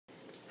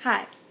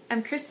Hi,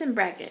 I'm Kristen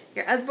Brackett,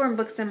 your Usborne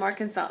Books and More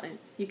consultant.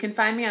 You can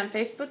find me on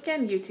Facebook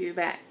and YouTube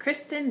at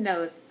Kristen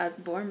Knows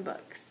Usborne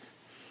Books.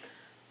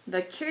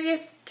 The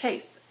Curious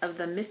Case of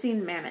the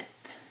Missing Mammoth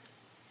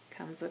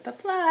comes with a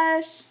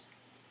plush.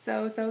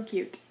 So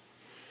cute.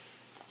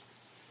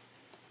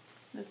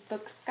 This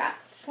book's got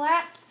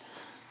flaps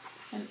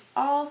and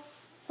all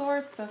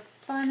sorts of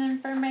fun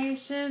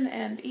information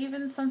and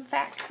even some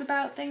facts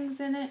about things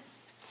in it.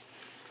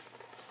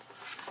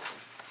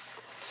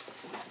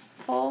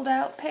 Fold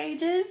out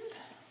pages.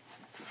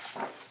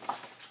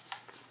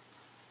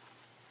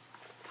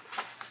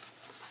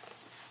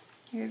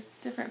 Here's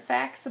different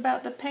facts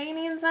about the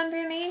paintings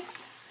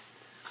underneath.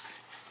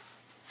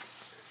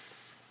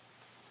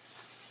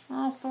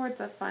 All sorts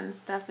of fun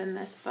stuff in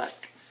this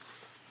book.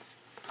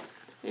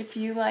 If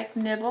you like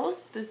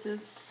nibbles, this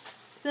is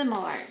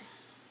similar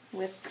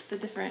with the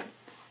different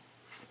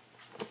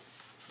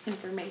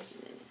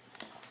information in it.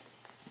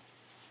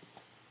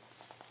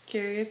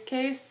 Curious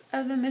Case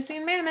of the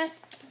Missing Mammoth.